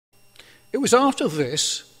It was after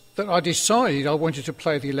this that I decided I wanted to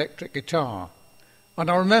play the electric guitar. And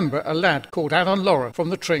I remember a lad called Alan Lauren from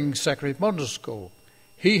the Tring Secondary Modern School.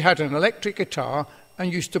 He had an electric guitar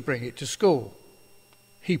and used to bring it to school.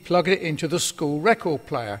 He plugged it into the school record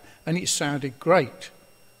player and it sounded great.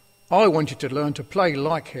 I wanted to learn to play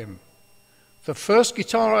like him. The first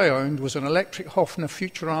guitar I owned was an electric Hofner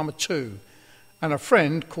Futurama 2, and a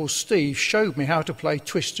friend called Steve showed me how to play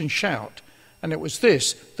Twist and Shout, and it was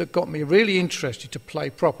this that got me really interested to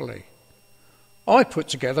play properly. I put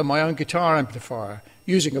together my own guitar amplifier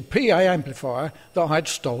using a PA amplifier that I had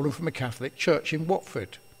stolen from a Catholic church in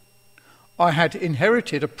Watford. I had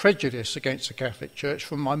inherited a prejudice against the Catholic Church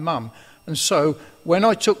from my mum, and so when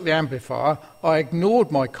I took the amplifier, I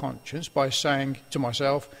ignored my conscience by saying to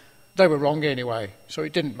myself, they were wrong anyway, so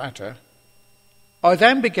it didn't matter. I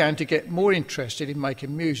then began to get more interested in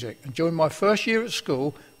making music, and during my first year at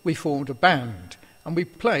school, we formed a band, and we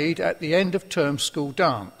played at the end of term school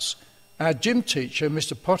dance. Our gym teacher,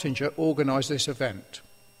 Mr. Pottinger, organised this event.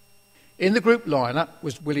 In the group lineup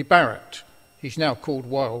was Willie Barrett. He's now called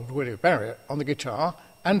Wild Willie Barrett on the guitar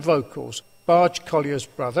and vocals. Barge Collier's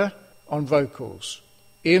brother on vocals.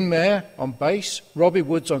 Ian Mayer on bass, Robbie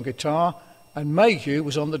Woods on guitar, and Mayhew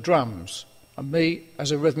was on the drums, and me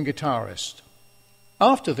as a rhythm guitarist.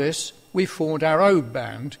 After this, we formed our own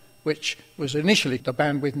band, which was initially the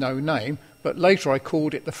band with no name, but later I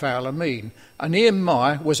called it the Fowler Mean, and Ian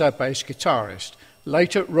Meyer was our bass guitarist.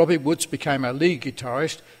 Later, Robbie Woods became our lead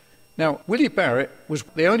guitarist. Now, Willie Barrett was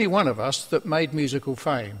the only one of us that made musical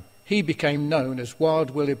fame. He became known as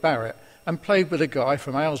Wild Willie Barrett and played with a guy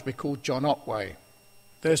from Aylesbury called John Otway.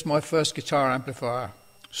 There's my first guitar amplifier,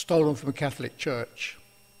 stolen from a Catholic church.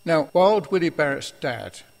 Now, Wild Willie Barrett's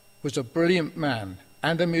dad was a brilliant man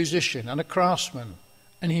and a musician and a craftsman,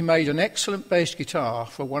 and he made an excellent bass guitar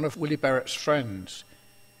for one of Willie Barrett's friends.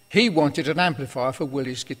 He wanted an amplifier for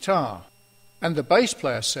Willie's guitar, and the bass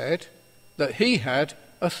player said that he had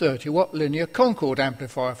a 30-watt linear Concord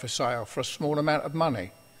amplifier for sale for a small amount of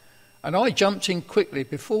money. And I jumped in quickly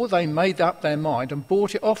before they made up their mind and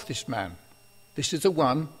bought it off this man. This is the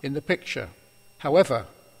one in the picture. However,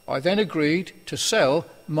 I then agreed to sell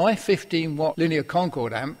my 15-watt linear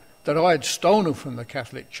Concord amp that I had stolen from the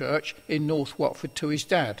Catholic Church in North Watford to his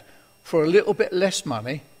dad for a little bit less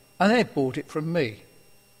money, and they bought it from me.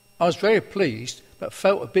 I was very pleased, but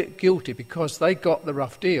felt a bit guilty because they got the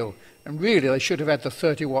rough deal, and really they should have had the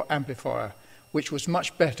 30-watt amplifier, which was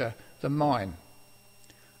much better than mine.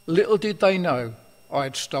 Little did they know I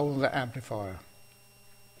had stolen that amplifier.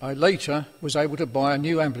 I later was able to buy a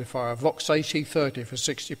new amplifier, Vox AT30, for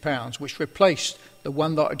 £60, which replaced the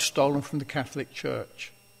one that I'd stolen from the Catholic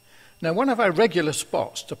Church. Now, one of our regular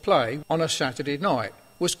spots to play on a Saturday night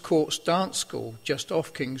was Courts Dance School, just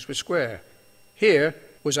off Kingswood Square. Here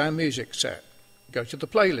was our music set. Go to the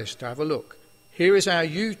playlist to have a look. Here is our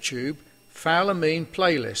YouTube Fowler Mean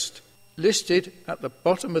playlist, listed at the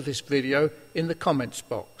bottom of this video in the comments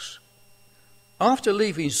box. After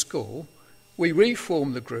leaving school, we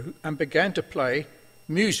reformed the group and began to play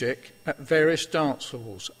music at various dance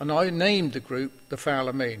halls, and I named the group the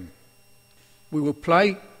Fowler Mean. We would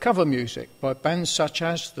play cover music by bands such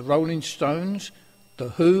as the Rolling Stones, The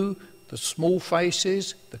Who, the Small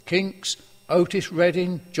Faces, the Kinks, Otis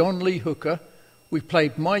Redding, John Lee Hooker. We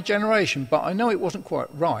played My Generation, but I know it wasn't quite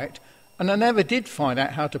right, and I never did find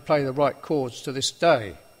out how to play the right chords to this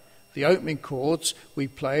day. The opening chords we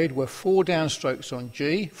played were 4 downstrokes on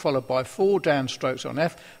G, followed by 4 downstrokes on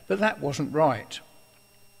F, but that wasn't right.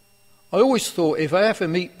 I always thought if I ever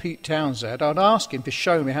meet Pete Townshend, I'd ask him to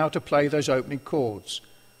show me how to play those opening chords.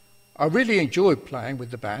 I really enjoyed playing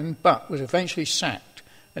with the band, but was eventually sacked,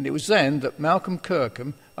 and it was then that Malcolm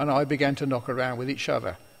Kirkham and I began to knock around with each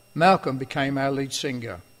other. Malcolm became our lead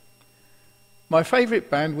singer. My favourite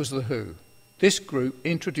band was The Who. This group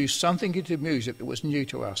introduced something into music that was new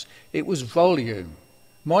to us. It was volume.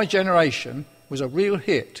 My Generation was a real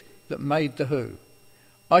hit that made The Who.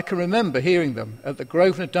 I can remember hearing them at the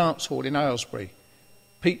Grosvenor Dance Hall in Aylesbury.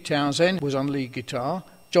 Pete Townshend was on lead guitar,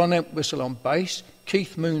 John Entwistle on bass,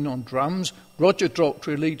 Keith Moon on drums, Roger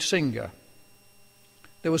Daltrey lead singer.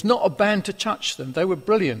 There was not a band to touch them. They were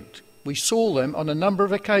brilliant. We saw them on a number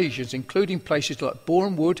of occasions, including places like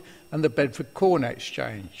Boreham Wood and the Bedford Corn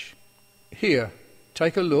Exchange. Here,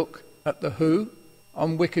 take a look at The Who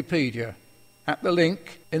on Wikipedia, at the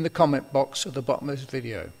link in the comment box at the bottom of this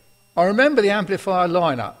video. I remember the amplifier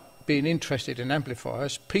lineup. Being interested in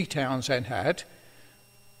amplifiers, Pete Townshend had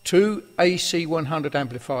 2 AC100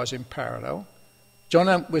 amplifiers in parallel. John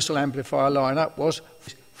Entwistle amplifier lineup was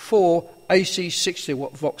 4 AC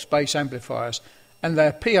 60-watt Vox bass amplifiers, and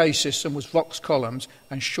their PA system was Vox columns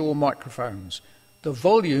and Shure microphones. The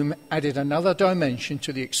volume added another dimension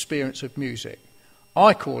to the experience of music.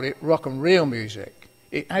 I call it rock and reel music.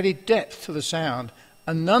 It added depth to the sound,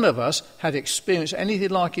 and none of us had experienced anything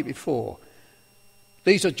like it before.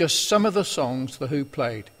 These are just some of the songs The Who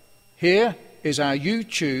played. Here is our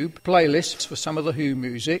YouTube playlist for some of The Who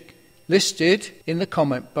music, listed in the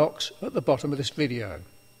comment box at the bottom of this video.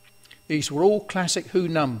 These were all classic Who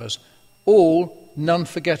numbers, all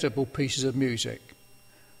non-forgettable pieces of music.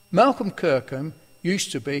 Malcolm Kirkham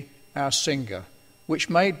used to be our singer, which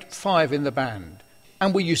made 5 in the band,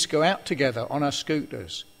 and we used to go out together on our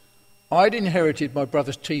scooters. I'd inherited my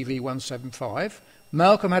brother's TV 175,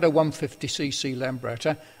 Malcolm had a 150cc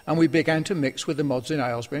Lambretta, and we began to mix with the mods in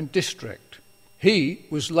Aylesbury and District. He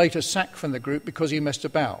was later sacked from the group because he messed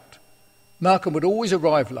about. Malcolm would always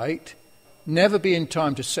arrive late, never be in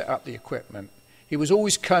time to set up the equipment. He was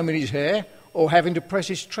always combing his hair or having to press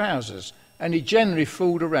his trousers, and he generally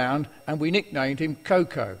fooled around, and we nicknamed him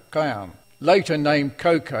Coco, Clown, later named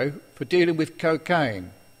Coco for dealing with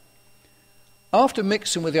cocaine. After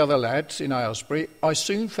mixing with the other lads in Aylesbury, I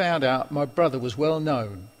soon found out my brother was well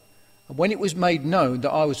known. And when it was made known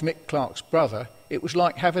that I was Mick Clarke's brother, it was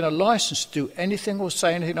like having a licence to do anything or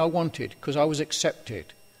say anything I wanted, because I was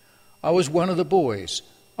accepted. I was one of the boys.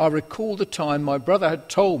 I recall the time my brother had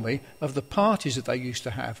told me of the parties that they used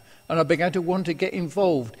to have, and I began to want to get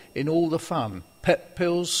involved in all the fun. Pet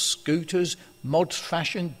pills, scooters, mods,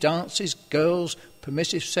 fashion, dances, girls,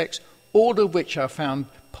 permissive sex, all of which I found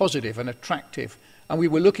positive and attractive, and we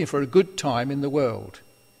were looking for a good time in the world.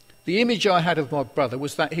 The image I had of my brother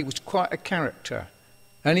was that he was quite a character,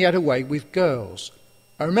 and he had a way with girls.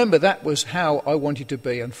 I remember that was how I wanted to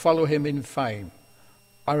be and follow him in fame.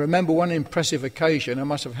 I remember one impressive occasion. I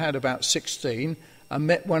must have had about 16 and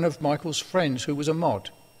met one of Michael's friends who was a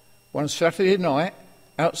mod. One Saturday night,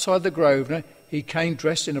 outside the Grosvenor, he came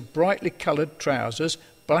dressed in a brightly coloured trousers,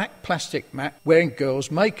 black plastic mat, wearing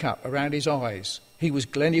girls' makeup around his eyes. He was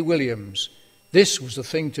Glennie Williams. This was the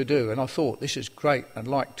thing to do, and I thought, this is great, and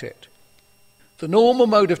liked it. The normal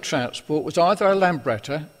mode of transport was either a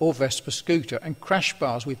Lambretta or Vespa scooter, and crash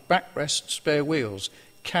bars with backrests, spare wheels,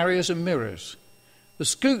 carriers and mirrors. The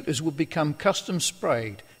scooters would become custom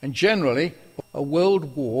sprayed, and generally a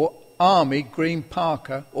World War Army green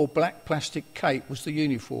parka or black plastic cape was the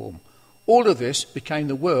uniform. All of this became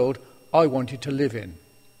the world I wanted to live in.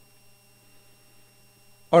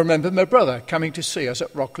 I remember my brother coming to see us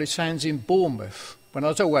at Rockley Sands in Bournemouth when I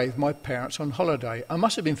was away with my parents on holiday. I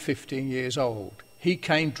must have been 15 years old. He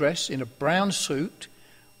came dressed in a brown suit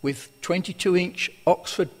with 22-inch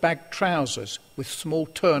Oxford bag trousers with small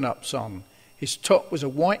turn-ups on. His top was a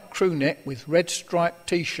white crew neck with red striped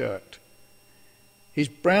T-shirt. His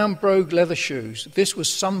brown brogue leather shoes. This was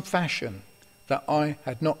some fashion that I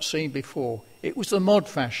had not seen before. It was the mod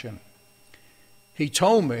fashion. He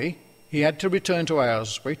told me he had to return to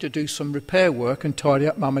Aylesbury to do some repair work and tidy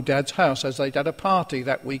up Mum and Dad's house, as they'd had a party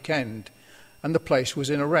that weekend and the place was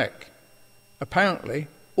in a wreck. Apparently,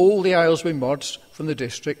 all the Aylesbury mods from the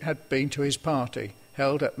district had been to his party,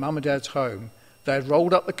 held at Mum and Dad's home. They had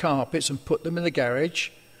rolled up the carpets and put them in the garage,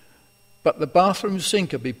 but the bathroom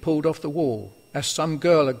sink had been pulled off the wall, as some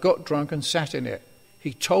girl had got drunk and sat in it.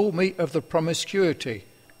 He told me of the promiscuity,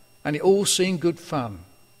 and it all seemed good fun.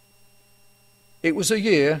 It was the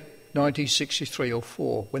year 1963 or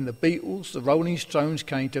 4 when the Beatles, the Rolling Stones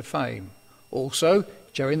came to fame. Also,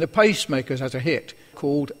 Jerry and the Pacemakers had a hit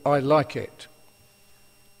called I Like It.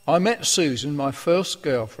 I met Susan, my first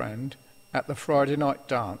girlfriend, at the Friday night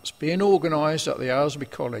dance, being organised at the Aylesbury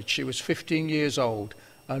College. She was 15 years old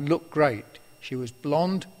and looked great. She was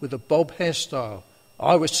blonde with a bob hairstyle.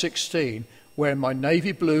 I was 16, wearing my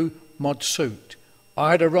navy blue mod suit.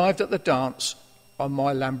 I had arrived at the dance on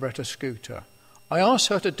my Lambretta scooter. I asked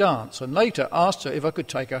her to dance and later asked her if I could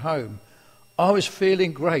take her home. I was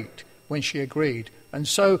feeling great when she agreed, and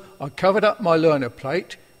so I covered up my learner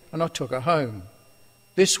plate and I took her home.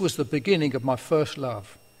 This was the beginning of my first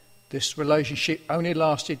love. This relationship only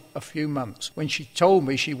lasted a few months. When she told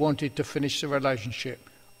me she wanted to finish the relationship,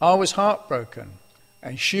 I was heartbroken,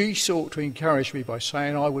 and she sought to encourage me by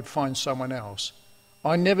saying I would find someone else.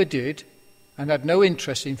 I never did, and had no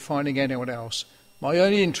interest in finding anyone else. My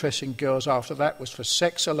only interest in girls after that was for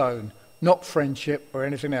sex alone, not friendship or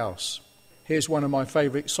anything else. Here's one of my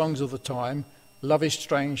favourite songs of the time, Love is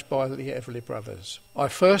Strange by the Everly Brothers. I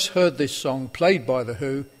first heard this song played by The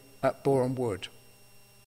Who at Boreham Wood.